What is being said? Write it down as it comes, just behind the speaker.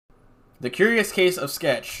The Curious Case of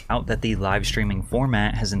Sketch. Out that the live streaming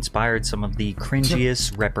format has inspired some of the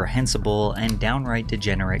cringiest, reprehensible, and downright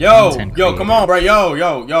degenerate content creators. Come on, bro.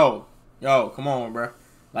 Yo, come on, bro.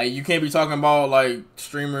 Like, you can't be talking about, like,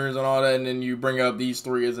 streamers and all that, and then you bring up these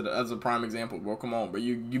three as a prime example, bro. Come on, bro.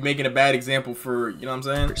 You making a bad example for, you know what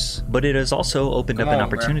I'm saying? But it has also opened up an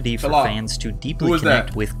opportunity for fans to deeply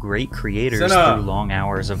connect with great creators through long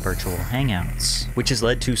hours of virtual hangouts, which has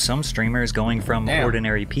led to some streamers going from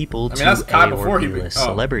ordinary people to A or B-list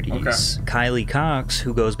celebrities. Kylie Cox,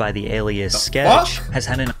 who goes by the alias Sketch, has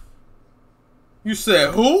had an... You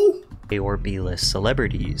said who? A or B-list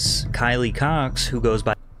celebrities. Kylie Cox, who goes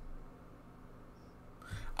by...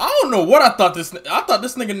 I don't know what I thought this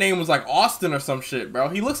nigga name was, like Austin or some shit, bro.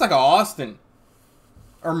 He looks like a Austin.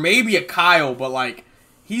 Or maybe a Kyle, but like,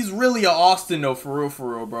 he's really a Austin though, for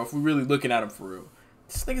real, bro. If we're really looking at him for real.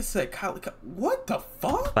 This nigga said Kylie, what the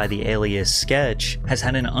fuck? By the alias Sketch, has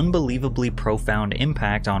had an unbelievably profound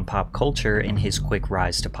impact on pop culture in his quick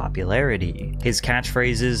rise to popularity. His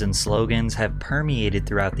catchphrases and slogans have permeated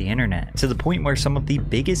throughout the internet, to the point where some of the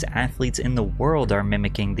biggest athletes in the world are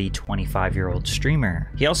mimicking the 25-year-old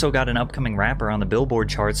streamer. He also got an upcoming rapper on the Billboard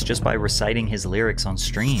charts just by reciting his lyrics on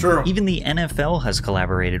stream. True. Even the NFL has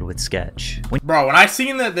collaborated with Sketch. Bro, when I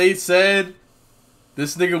seen that they said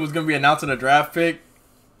this nigga was gonna be announcing a draft pick,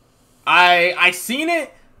 I seen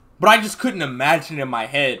it, but I just couldn't imagine it in my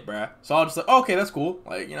head, bruh. So I was just like, okay, that's cool.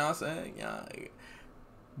 Like, you know what I'm saying? Yeah,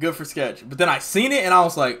 good for Sketch. But then I seen it, and I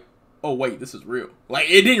was like, oh, wait, this is real. Like,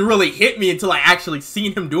 it didn't really hit me until I actually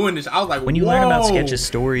seen him doing this. I was like, when you learn about Sketch's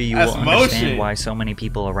story, you will understand why so many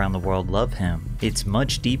people around the world love him. It's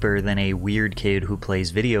much deeper than a weird kid who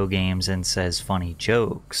plays video games and says funny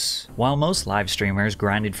jokes. While most live streamers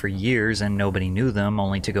grinded for years and nobody knew them,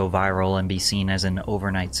 only to go viral and be seen as an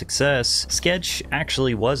overnight success, Sketch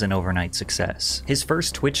actually was an overnight success. His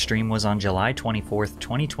first Twitch stream was on July 24th,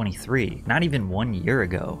 2023, not even 1 year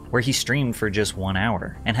ago, where he streamed for just 1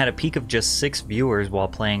 hour, and had a peak of just 6 viewers while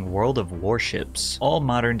playing World of Warships. All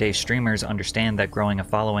modern day streamers understand that growing a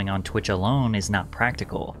following on Twitch alone is not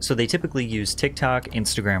practical, so they typically use TikTok,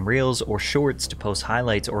 Instagram Reels, or Shorts to post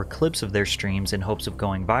highlights or clips of their streams in hopes of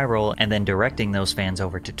going viral and then directing those fans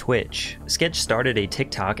over to Twitch. Sketch started a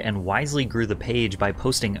TikTok and wisely grew the page by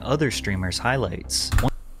posting other streamers' highlights.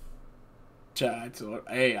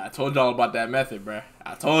 Hey, I told y'all about that method, bruh.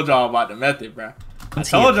 I told y'all about the method, bruh. Once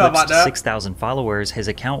he eclipsed 6,000 followers, his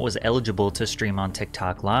account was eligible to stream on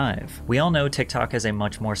TikTok Live. We all know TikTok has a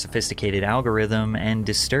much more sophisticated algorithm and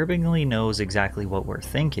disturbingly knows exactly what we're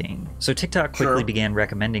thinking. So TikTok quickly began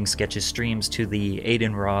recommending Sketch's streams to the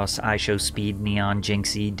Aiden Ross, iShowSpeed, Neon,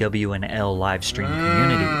 Jinxie, W&L live stream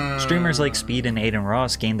community. Streamers like Speed and Aiden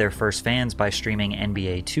Ross gained their first fans by streaming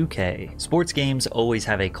NBA 2K. Sports games always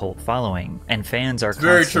have a cult following, and fans are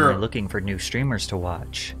constantly looking for new streamers to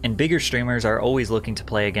watch. And bigger streamers are always looking to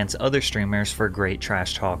play against other streamers for great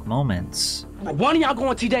trash talk moments. One of y'all go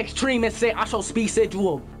on TJ's stream and say iShowSpeed said you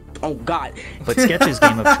will. Oh god. But Sketch's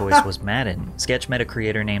game of choice was Madden. Sketch met a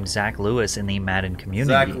creator named Zach Lewis in the Madden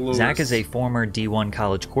community. Zach is a former D1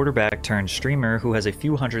 college quarterback turned streamer who has a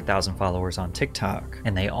few 100,000 followers on TikTok,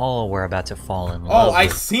 and they all were about to fall in love. Oh, I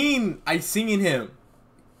seen him,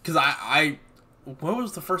 cause what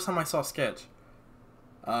was the first time I saw Sketch?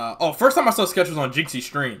 First time I saw Sketch was on Jinxie's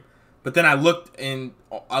stream. But then I looked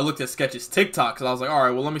at Sketch's TikTok because I was like, all right,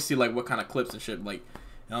 well, let me see like what kind of clips and shit, like, you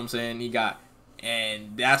know what I'm saying, he got.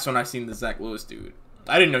 And that's when I seen the Zach Lewis dude.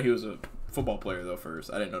 I didn't know he was a football player though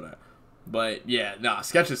first. I didn't know that. But yeah, nah,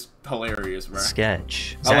 Sketch is hilarious, bro.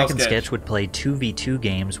 Sketch. Zach and Sketch would play 2v2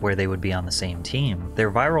 games where they would be on the same team. Their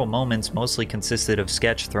viral moments mostly consisted of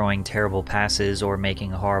Sketch throwing terrible passes or making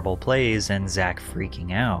horrible plays and Zach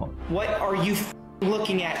freaking out. What are you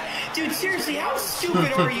looking at? Dude, seriously, how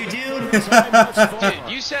stupid are you, dude?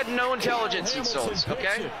 Dude, you said no intelligence insults,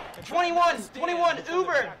 okay? 21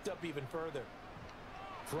 Uber!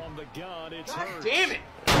 God damn it!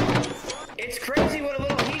 It's crazy what a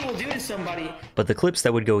little heat will do to somebody. But the clips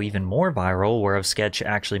that would go even more viral were of Sketch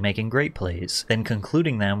actually making great plays, then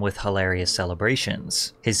concluding them with hilarious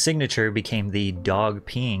celebrations. His signature became the dog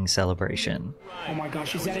peeing celebration. Oh my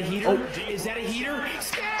gosh, is that a heater? Oh. Is that a heater?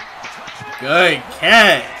 Good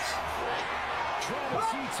catch.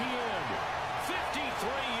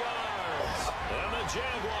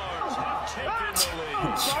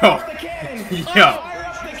 Yo.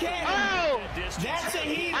 That's a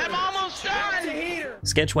heater. I'm almost done.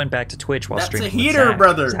 Sketch went back to Twitch while streaming with Zach.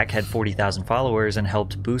 Brother. Zach had 40,000 followers and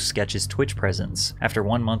helped boost Sketch's Twitch presence. After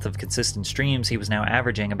 1 month of consistent streams, he was now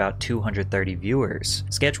averaging about 230 viewers.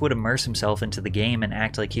 Sketch would immerse himself into the game and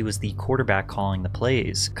act like he was the quarterback calling the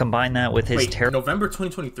plays. Combine that with his November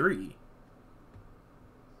 2023.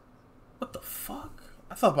 What the fuck?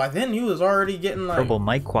 I thought by then he was already getting like terrible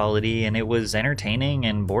mic quality, and it was entertaining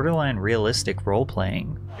and borderline realistic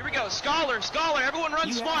role-playing. Here we go. Scholar, everyone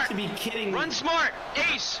run smart. You have to be kidding me. Run smart.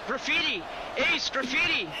 Ace, graffiti. Ace,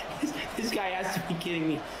 graffiti. This guy has to be kidding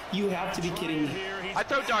me. You have to be kidding me. I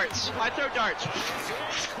throw darts.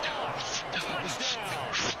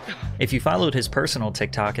 If you followed his personal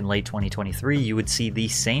TikTok in late 2023, you would see the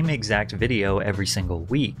same exact video every single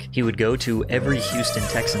week. He would go to every Houston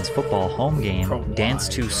Texans football home game, dance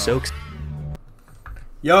to Soaks.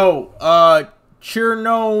 Yo,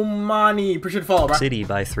 Chirnomani, appreciate the follow, bro. City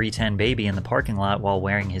by 310 Baby in the parking lot while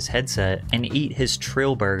wearing his headset and eat his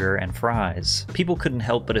Trill burger and fries. People couldn't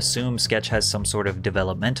help but assume Sketch has some sort of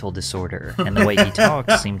developmental disorder, and the way he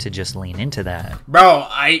talked seemed to just lean into that. Bro,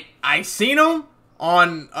 I seen him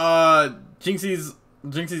on Jinxie's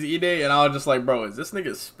E-Day, and I was just like, bro, is this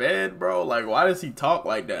nigga sped, bro? Like, why does he talk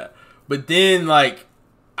like that? But then, like,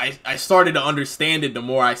 I started to understand it the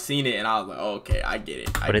more I seen it, and I was like, oh, okay, I get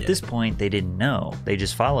it. But at this point, they didn't know. They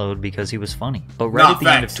just followed because he was funny. But right at the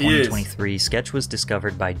end of 2023, Sketch was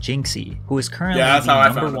discovered by Jinxie, who is currently the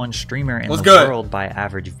 #1 streamer in the world by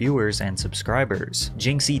average viewers and subscribers.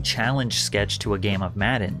 Jinxie challenged Sketch to a game of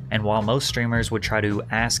Madden, and while most streamers would try to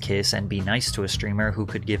ass kiss and be nice to a streamer who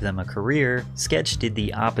could give them a career, Sketch did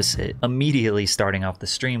the opposite, immediately starting off the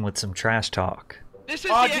stream with some trash talk. This is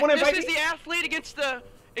the athlete against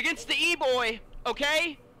the E-boy,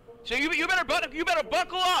 okay? So you better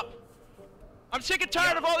buckle up. I'm sick and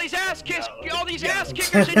tired of all these ass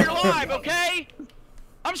kickers in your live, okay?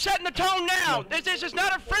 I'm setting the tone now. This is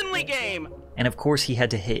not a friendly game. And of course, he had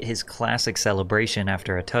to hit his classic celebration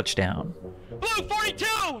after a touchdown. Blue 42.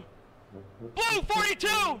 Blue 42.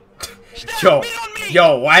 Step yo, on me.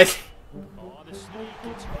 Yo, what?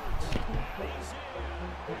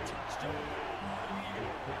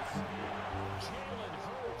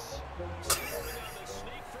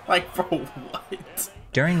 Like, bro, what?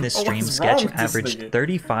 During this stream, Sketch averaged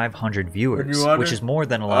 3,500 viewers, which is more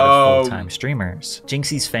than a lot of full-time streamers.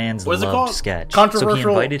 Jinxie's fans loved Sketch, so he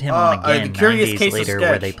invited him on again 9 days later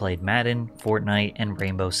where they played Madden, Fortnite, and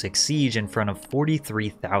Rainbow Six Siege in front of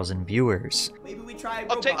 43,000 viewers. Maybe we try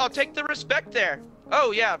I'll take the respect there.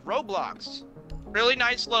 Oh yeah, Roblox. Really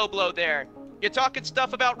nice low blow there. You're talking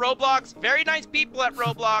stuff about Roblox? Very nice people at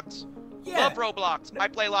Roblox. Yeah. Love Roblox. I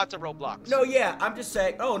play lots of Roblox. No, yeah, I'm just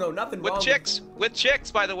saying. Oh, no, nothing wrong. With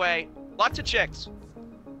chicks, by the way. Lots of chicks.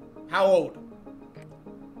 How old?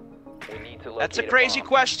 That's a crazy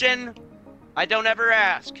question. I don't ever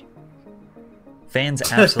ask. Fans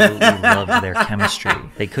absolutely loved their chemistry.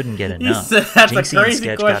 They couldn't get enough. Jinxie and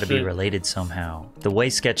Sketch gotta be related somehow. The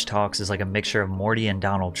way Sketch talks is like a mixture of Morty and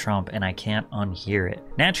Donald Trump, and I can't unhear it.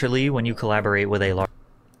 Naturally, when you collaborate with a large...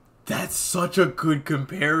 That's such a good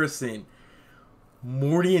comparison.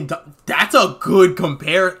 Morty and that's a good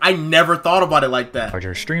comparison. I never thought about it like that.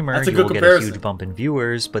 Larger streamer, you will get a huge bump in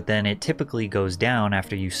viewers, but then it typically goes down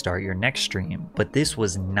after you start your next stream. But this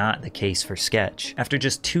was not the case for Sketch. After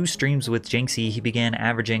just 2 streams with Jinxie, he began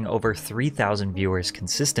averaging over 3,000 viewers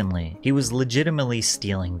consistently. He was legitimately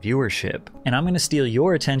stealing viewership. And I'm gonna steal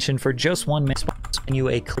your attention for just 1 minute, spending you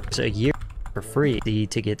a clip a year for free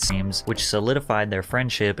to get streams, which solidified their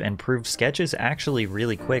friendship and proved Sketch is actually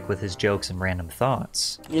really quick with his jokes and random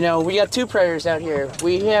thoughts. You know, we got 2 predators out here.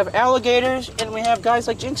 We have alligators and we have guys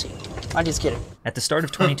like Jinxie. I'm just kidding. At the start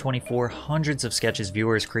of 2024, hundreds of Sketch's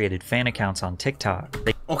viewers created fan accounts on TikTok.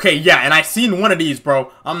 Okay, yeah, and I seen one of these,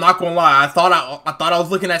 bro. I'm not gonna lie. I thought I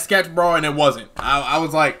was looking at Sketch, bro, and it wasn't. I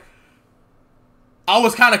was like, I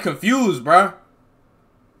was kind of confused, bro.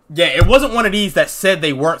 Yeah, it wasn't one of these that said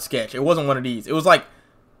they weren't Sketch. It wasn't one of these. It was like,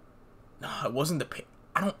 no, it wasn't the.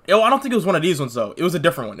 I don't think it was one of these ones though. It was a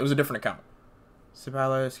different one. It was a different account.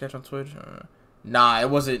 Sketch on Twitch. Nah, it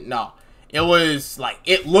wasn't. No, it was like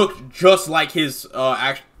it looked just like his.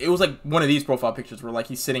 It was like one of these profile pictures where like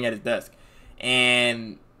he's sitting at his desk,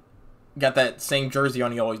 and got that same jersey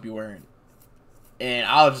on he always be wearing. And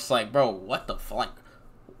I was just like, bro, what the fuck?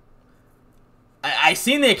 I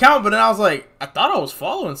seen the account, but then I was like, I thought I was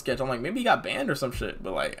following Sketch. I'm like, maybe he got banned or some shit.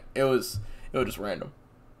 But like, it was just random.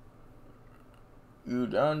 You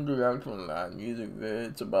don't react to live music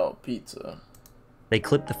vids about pizza. They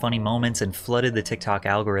clipped the funny moments and flooded the TikTok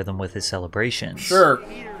algorithm with his celebrations. Sure.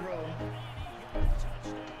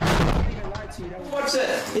 What's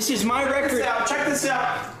it? This is my record. Check this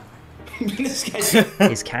out.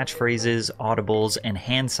 His catchphrases, audibles, and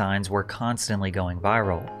hand signs were constantly going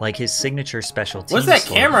viral, like his signature special teams. What's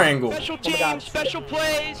that camera angle? Special teams, special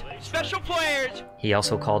plays, special players. He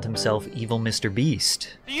also called himself Evil Mr.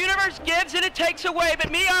 Beast. The universe gives and it takes away,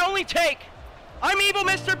 but me, I only take. I'm evil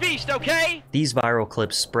Mr. Beast, okay? These viral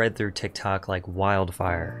clips spread through TikTok like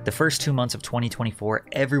wildfire. The first 2 months of 2024,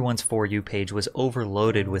 everyone's For You page was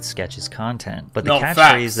overloaded with Sketch's content. But the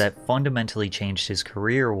catchphrase that fundamentally changed his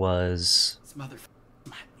career was...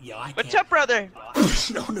 What's up, brother?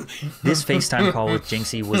 This FaceTime call with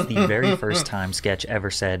Jinxie was the very first time Sketch ever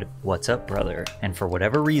said, "What's up, brother?" And for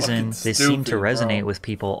whatever reason, this seemed to resonate with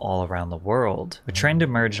people all around the world. A trend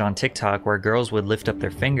emerged on TikTok where girls would lift up their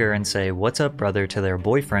finger and say, "What's up, brother?" to their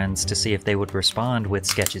boyfriends to see if they would respond with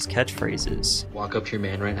Sketch's catchphrases. Walk up to your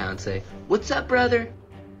man right now and say, "What's up, brother?"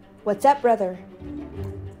 What's up, brother?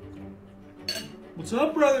 What's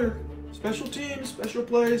up, brother? Special teams, special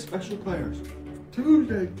plays, special players.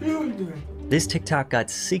 Tuesday. This TikTok got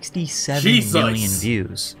 67 million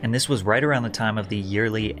views, and this was right around the time of the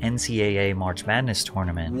yearly NCAA March Madness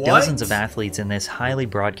tournament. Dozens of athletes in this highly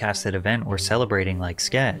broadcasted event were celebrating like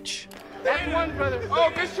Sketch. That's one, brother.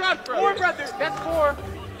 Oh, good shot, brother. 4, brother. That's 4.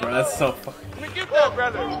 Bro, that's so fucking... Let me get that,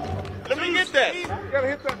 brother. Let me get that. You gotta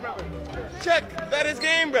hit that, brother. Check. That is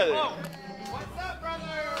game, brother. What's up,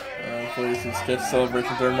 brother? Please, some Sketch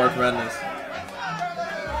celebration during March Madness.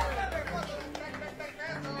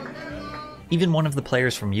 Even one of the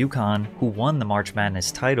players from UConn, who won the March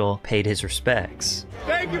Madness title, paid his respects.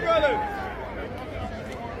 Thank you, brother.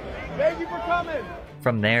 Thank you for coming.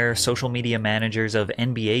 From there, social media managers of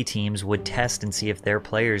NBA teams would test and see if their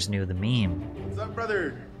players knew the meme. What's up,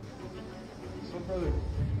 brother? What's up,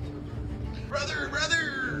 brother?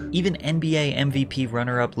 Brother! Even NBA MVP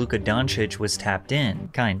runner-up Luka Doncic was tapped in,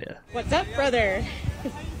 kinda. What's up, brother?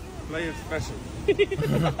 Playing special. Is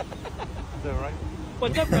that right?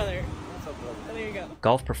 What's up, brother? There you go.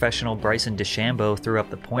 Golf professional Bryson DeChambeau threw up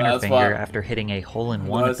the pointer finger after hitting a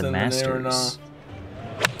hole-in-one at the Masters.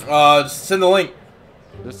 Just send the link.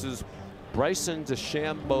 This is Bryson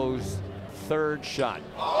DeChambeau's third shot.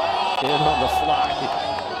 In on the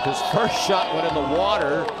fly. His first shot went in the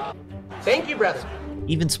water. Thank you, brother.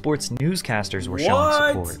 Even sports newscasters were showing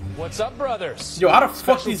support. What's up, brothers? Yo, how the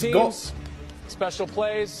fuck these goals? Special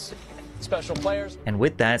plays, special players. And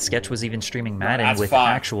with that, Sketch was even streaming Madden with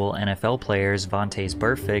actual NFL players Vontaze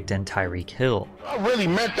Burfict and Tyreek Hill. I really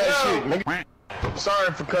meant that shit, nigga.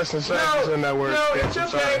 Sorry for cussing sections in that word. No, it's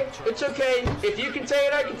okay. It's okay. If you can say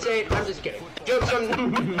it, I can say it. I'm just kidding. Jokes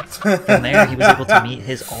on... From there, he was able to meet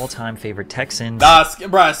his all-time favorite Texans. Nah,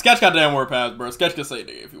 bro, Sketch got damn word pass, bro. Sketch can say it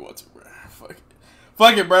if you want to, bro. Fuck it.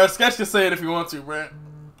 Fuck it, bro. Sketch can say it if you want to, bro.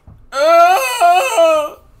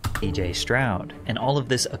 CJ Stroud. And all of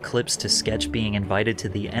this eclipsed to Sketch being invited to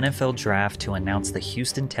the NFL draft to announce the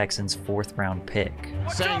Houston Texans' 4th-round pick.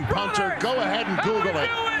 Saying punter, go ahead and Google it.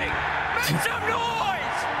 Make some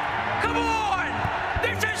noise! Come on!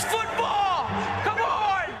 This is football! Come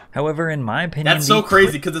on! However, in my opinion, that's so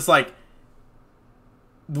crazy because it's like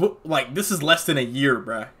this is less than a year,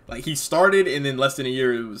 bruh. Like he started and then less than a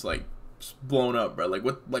year it was like blown up, bro.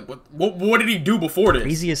 What did he do before this? The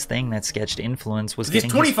craziest thing that Sketched influence was He's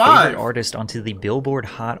getting 25. his favorite artist onto the Billboard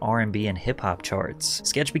Hot R&B and Hip Hop charts.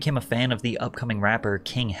 Sketch became a fan of the upcoming rapper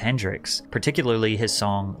King Hendrix, particularly his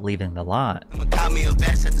song "Leaving the Lot."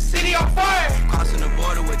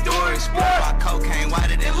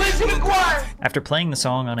 After playing the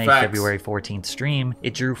song on a February 14th stream,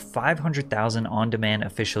 it drew 500,000 on-demand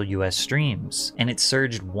official US streams, and it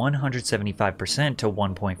surged 175% to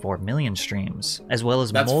 1.4 million streams, as well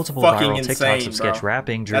as multiple viral TikToks of Sketch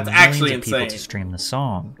rapping drew millions of people to stream the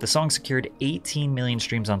song. The song secured 18 million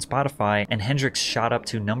streams on Spotify, and Hendrix shot up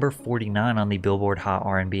to number 49 on the Billboard Hot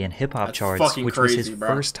R&B and Hip Hop charts, which was his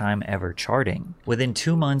first time ever charting. Within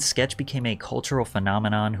 2 months, Sketch became a cultural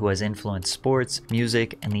phenomenon who has influenced sports,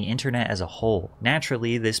 music, and the internet as a whole.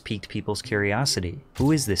 Naturally, this piqued people's curiosity.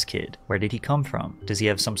 Who is this kid? Where did he come from? Does he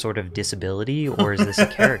have some sort of disability, or is this a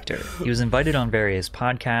character? He was invited on various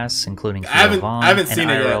podcasts, including Theo Von, I haven't seen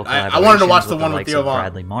it yet. I wanted to watch the one with Theo Von.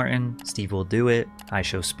 Bradley Martin, Steve Will Do It, I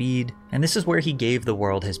Show Speed, and this is where he gave the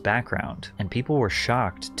world his background, and people were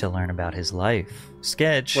shocked to learn about his life.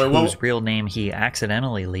 Sketch, whose real name he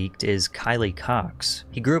accidentally leaked, is Kylie Cox.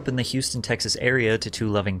 He grew up in the Houston, Texas area to 2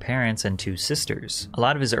 loving parents and 2 sisters. A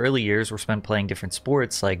lot of his early years were spent playing different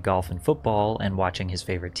sports like golf and football and watching his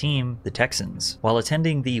favorite team, the Texans, while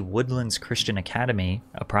attending the Woodlands Christian Academy,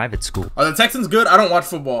 a private school. Are the Texans good? I don't watch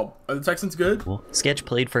football. Are the Texans good? Sketch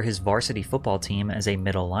played for his varsity football team as a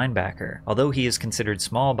middle linebacker. Although he is considered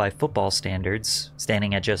small by football standards,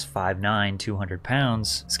 standing at just 5'9", 200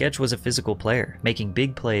 pounds, Sketch was a physical player, making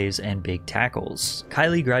big plays and big tackles.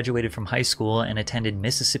 Kylie graduated from high school and attended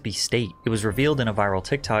Mississippi State. It was revealed in a viral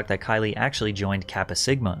TikTok that Kylie actually joined Kappa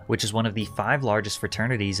Sigma, which is one of the 5 largest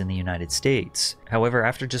fraternities in the United States. However,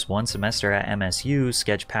 after just 1 semester at MSU,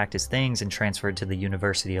 Sketch packed his things and transferred to the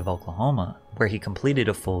University of Oklahoma, where he completed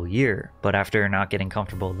a full year. But after not getting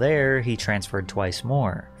comfortable there, he transferred twice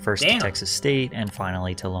more, first to Texas State and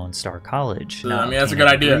finally to Lone Star College. I mean, that's a good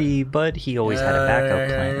idea. But he always had a backup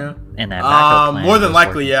plan, and that backup plan more than was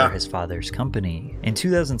likely, for his father's company. In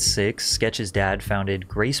 2006, Sketch's dad founded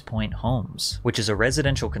Grace Point Homes, which is a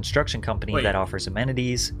residential construction company that offers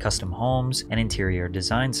amenities, custom homes, and interior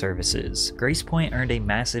design services. Grace Point earned a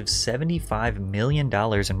massive $75 million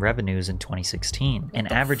in revenues in 2016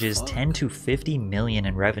 and averages $10 to $50 million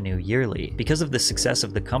in revenue yearly. Because of the success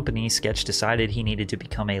of the company, Sketch decided he needed to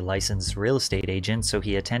become a licensed real estate agent, so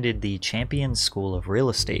he attended the Champion School of Real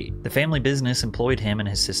Estate. The family business employed him and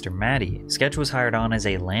his sister Maddie. Sketch was hired on as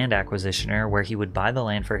a land acquisitioner, where he would buy the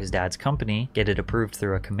land for his dad's company, get it approved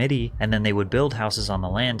through a committee, and then they would build houses on the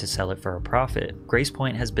land to sell it for a profit. Grace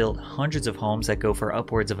Point has built hundreds of homes that go for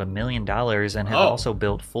upwards of $1 million and have also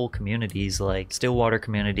built full communities like Stillwater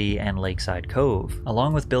Community and Lakeside Cove.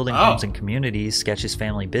 Along with building homes and communities, Sketch's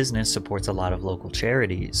family business supports a lot of local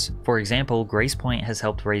charities. For example, Grace Point has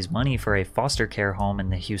helped raise money for a foster care home in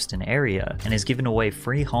the Houston area and has given away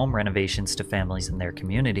free home renovations to families in their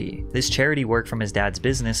community. This charity work from his dad's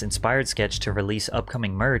business inspired Sketch to release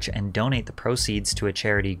upcoming merch and donate the proceeds to a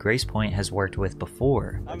charity Grace Point has worked with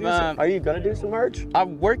before. Are you gonna do some merch?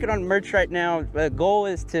 I'm working on merch right now. The goal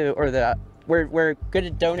is to, we're going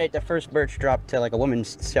to donate the first merch drop to like a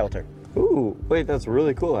women's shelter. Ooh, wait, that's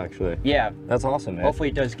really cool, actually. Yeah. That's awesome, man. Hopefully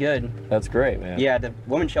it does good. That's great, man. Yeah, the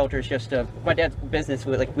women's shelter is just my dad's business.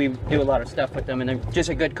 We do a lot of stuff with them, and they're just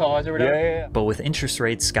a good cause or whatever. Yeah. But with interest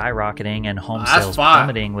rates skyrocketing and home sales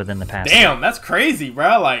plummeting within the past that's crazy,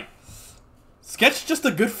 bro. Like, Sketch just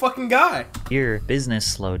a good fucking guy. year, business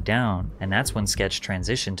slowed down, and that's when Sketch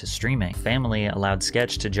transitioned to streaming. Family allowed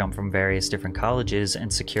Sketch to jump from various different colleges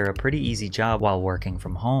and secure a pretty easy job while working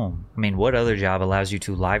from home. I mean, what other job allows you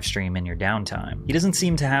to live stream in your downtime? He doesn't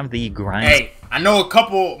seem to have the grind. Hey, I know a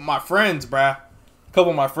couple of my friends, bruh. A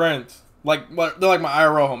couple of my friends. Like, they're like my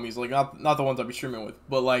IRL homies. Like, not the ones I be streaming with.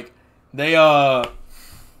 But, like, they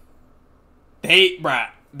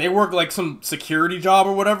work, like, some security job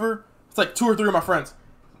or whatever. It's like 2 or 3 of my friends.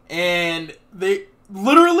 And they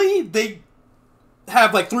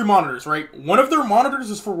have like 3 monitors, right? One of their monitors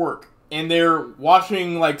is for work. And they're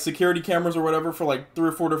watching like security cameras or whatever for like 3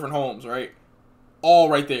 or 4 different homes, right? All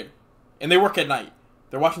right there. And they work at night.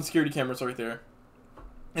 They're watching security cameras right there.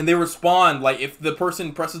 And they respond, like, if the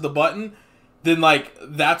person presses the button, then, like,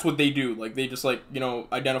 that's what they do. Like, they just, like, you know,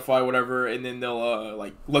 identify whatever, and then they'll,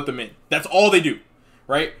 like, let them in. That's all they do,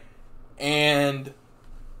 right? And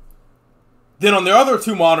then on their other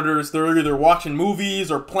 2 monitors, they're either watching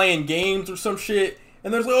movies or playing games or some shit.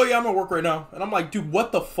 And they're like, oh, yeah, I'm at work right now. And I'm like, dude,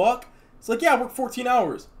 what the fuck? It's like, yeah, I work 14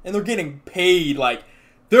 hours. And they're getting paid. Like,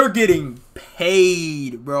 they're getting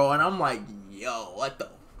paid, bro. And I'm like, yo, what the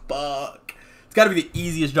fuck? It's got to be the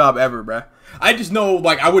easiest job ever, bruh. I just know,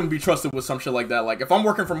 like, I wouldn't be trusted with some shit like that. Like, if I'm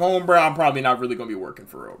working from home, bruh, I'm probably not really going to be working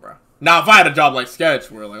for real, bruh. Now, if I had a job like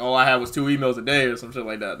Sketch, where, like, all I had was 2 emails a day or some shit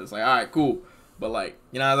like that, it's like, all right, cool. But, like,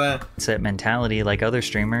 you know what I'm saying? Set mentality like other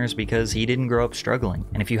streamers because he didn't grow up struggling.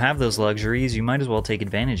 And if you have those luxuries, you might as well take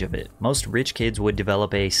advantage of it. Most rich kids would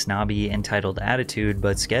develop a snobby, entitled attitude,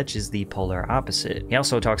 but Sketch is the polar opposite. He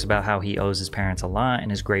also talks about how he owes his parents a lot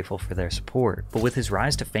and is grateful for their support. But with his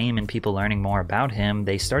rise to fame and people learning more about him,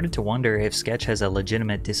 they started to wonder if Sketch has a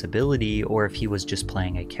legitimate disability or if he was just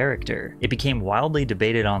playing a character. It became wildly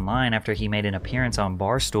debated online after he made an appearance on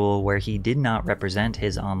Barstool where he did not represent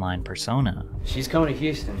his online persona. She's coming to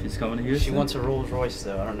Houston. She's coming to Houston? She wants a Rolls Royce,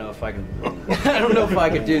 though. I don't know if I can. I don't know if I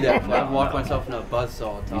could do that. I'd walk myself in a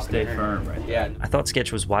buzzsaw. You stay firm, right? Yeah. I thought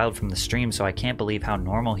Sketch was wild from the stream, so I can't believe how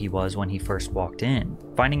normal he was when he first walked in.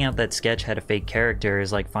 Finding out that Sketch had a fake character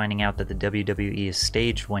is like finding out that the WWE is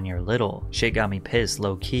staged when you're little. Shit got me pissed,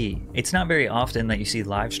 low key. It's not very often that you see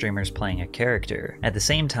live streamers playing a character. At the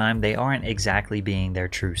same time, they aren't exactly being their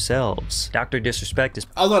true selves. Dr. Disrespect is.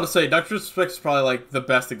 I was about to say, Dr. Disrespect is probably like the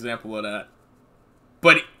best example of that.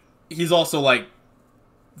 But he's also, like,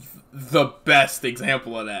 the best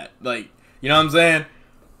example of that. Like, you know what I'm saying?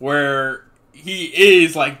 Where he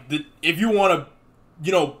is, like, if you want to,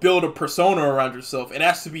 you know, build a persona around yourself, it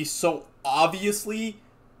has to be so obviously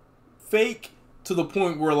fake to the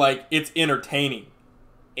point where, like, it's entertaining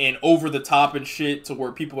and over the top and shit to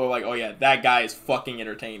where people are like, oh, yeah, that guy is fucking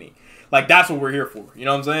entertaining. Like, that's what we're here for. You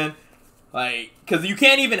know what I'm saying? Like, because you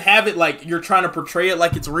can't even have it like you're trying to portray it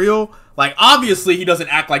like it's real. Like, obviously he doesn't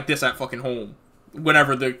act like this at fucking home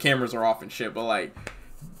whenever the cameras are off and shit. But like,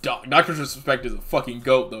 Dr. Disrespect is a fucking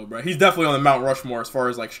goat though, bro. He's definitely on the Mount Rushmore as far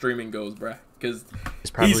as like streaming goes, bro. Because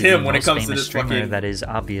he's him when it comes to this streamer that is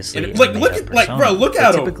obviously like look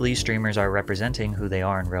at him. Typically, streamers are representing who they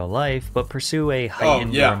are in real life, but pursue a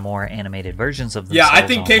heightened or more animated versions of themselves I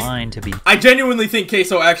think online to be. I genuinely think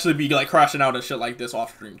Queso actually be like crashing out and shit like this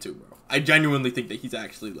off stream too, bro. I genuinely think that he's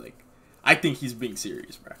actually like, I think he's being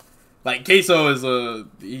serious, bro. Like Queso is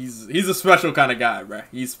he's a special kind of guy, bro.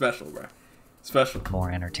 He's special, bro. Special.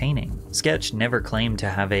 More entertaining. Sketch never claimed to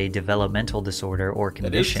have a developmental disorder or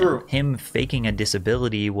condition. That is true. Him faking a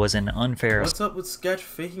disability was an unfair. What's up with Sketch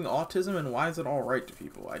faking autism and why is it all right to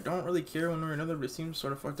people? I don't really care one way or another, but it seems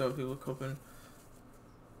sort of fucked up. People coping.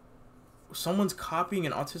 Someone's copying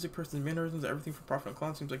an autistic person's mannerisms, everything for profit and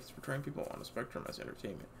clown. Seems like he's portraying people on a spectrum as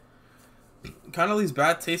entertainment. Kind of leaves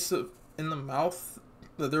bad taste in the mouth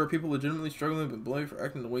that there are people legitimately struggling with bullying for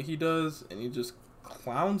acting the way he does, and he just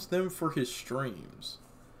clowns them for his streams.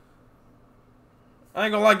 I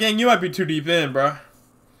ain't gonna lie, gang, you might be too deep in, bro.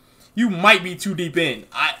 You might be too deep in.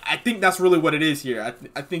 I think that's really what it is here.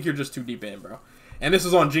 I think you're just too deep in, bro. And this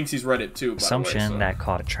is on Jinxie's Reddit too, by assumption the way, so. That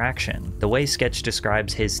caught traction. The way Sketch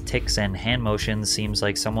describes his tics and hand motions seems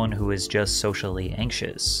like someone who is just socially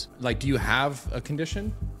anxious. Like, do you have a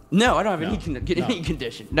condition? No, I don't have any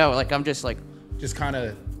condition. No, like I'm just like, just kind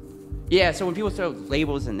of. Yeah, so when people throw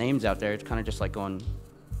labels and names out there, it's kind of just like going,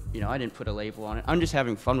 you know, I didn't put a label on it. I'm just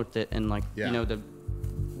having fun with it, and like, you know,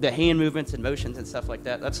 the hand movements and motions and stuff like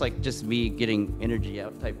that. That's like just me getting energy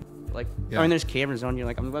out type. Like, I mean, there's cameras on you.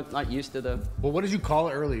 Like, I'm not used to the. Well, what did you call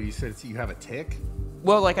it earlier? You said you have a tic.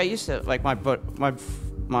 Well, like I used to, like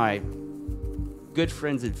my good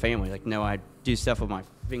friends and family, like, know I do stuff with my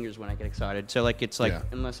fingers when I get excited. So like, it's like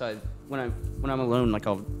unless when I'm alone, like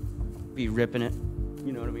I'll be ripping it.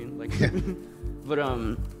 You know what I mean? Like,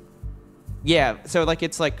 but yeah. So like,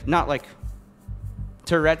 it's like not like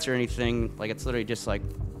Tourette's or anything. Like, it's literally just like,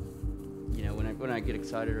 you know, when I get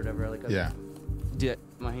excited or whatever, like do it.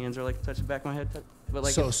 My hands are like touch the back of my head. But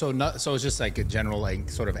like, so it's just like a general like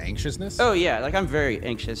sort of anxiousness. Oh yeah, like I'm very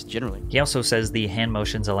anxious generally. He also says the hand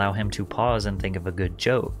motions allow him to pause and think of a good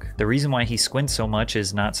joke. The reason why he squints so much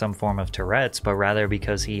is not some form of Tourette's, but rather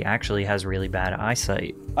because he actually has really bad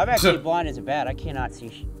eyesight. I'm actually blind as a bat. I cannot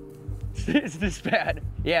see. It's this bad.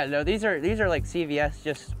 Yeah, no, these are like CVS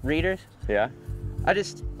just readers. Yeah. I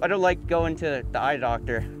don't like going to the eye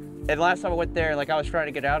doctor. And last time I went there, like I was trying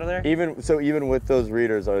to get out of there. Even with those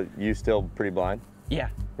readers, are you still pretty blind? Yeah.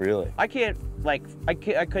 Really? I can't, like, I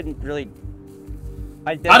couldn't really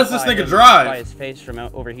How does this nigga drive? By his face from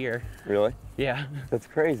over here. Really? Yeah. That's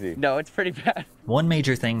crazy. No, it's pretty bad. One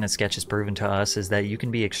major thing that Sketch has proven to us is that you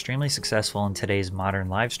can be extremely successful in today's modern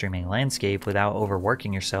live streaming landscape without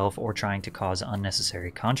overworking yourself or trying to cause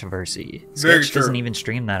unnecessary controversy. Sketch doesn't even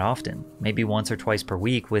stream that often, maybe once or twice per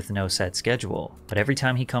week with no set schedule, but every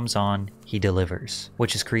time he comes on, he delivers,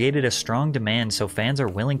 which has created a strong demand so fans are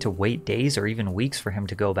willing to wait days or even weeks for him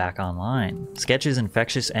to go back online. Sketch's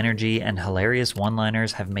infectious energy and hilarious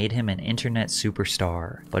one-liners have made him an internet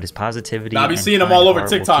superstar, but his positivity I'll be seeing him all over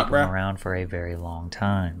TikTok, bro. Around for a very long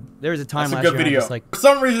time. There was a time last year, good video. For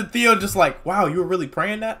some reason, Theo just like, wow, you were really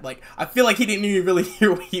praying that? Like, I feel like he didn't even really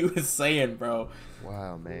hear what he was saying, bro.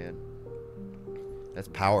 Wow, man. That's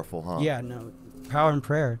powerful, huh? Yeah, no. Power and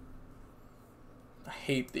prayer. I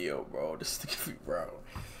hate Theo, bro. Just bro.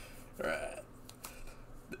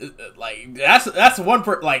 Like, that's one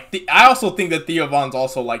I also think that Theo Von's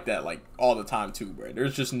also like that, like, all the time, too, bro.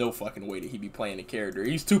 There's just no fucking way that he be playing a character.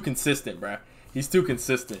 He's too consistent, bro. He's too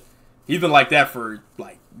consistent. He's been like that for,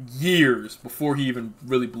 like, years before he even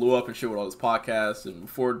really blew up and shit with all his podcasts and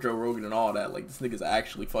before Joe Rogan and all that. Like, this nigga's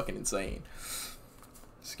actually fucking insane.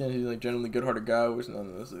 He's like generally good-hearted guy. Which none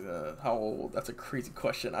of this is, how old? That's a crazy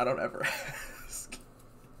question. I don't ever ask.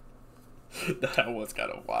 That was kind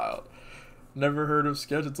of wild. Never heard of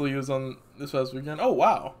Sketch until he was on this past weekend. Oh,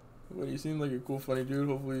 wow. Well, he seemed like a cool, funny dude.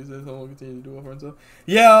 Hopefully he says someone will continue to do it for himself.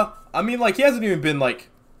 Yeah, I mean, like, he hasn't even been, like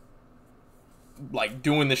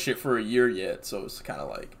doing this shit for a year yet, so it's kind of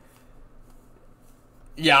like...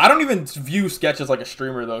 Yeah, I don't even view Sketch as, like, a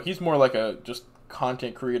streamer, though. He's more like a just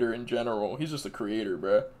content creator in general. He's just a creator,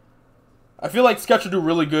 bruh. I feel like Sketch would do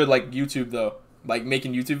really good, like, YouTube, though. Like,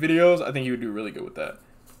 making YouTube videos, I think he would do really good with that.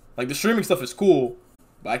 Like, the streaming stuff is cool,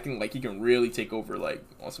 but I think, like, he can really take over, like,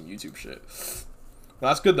 on some YouTube shit. Well,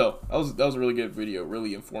 that's good, though. That was a really good video.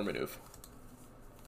 Really informative.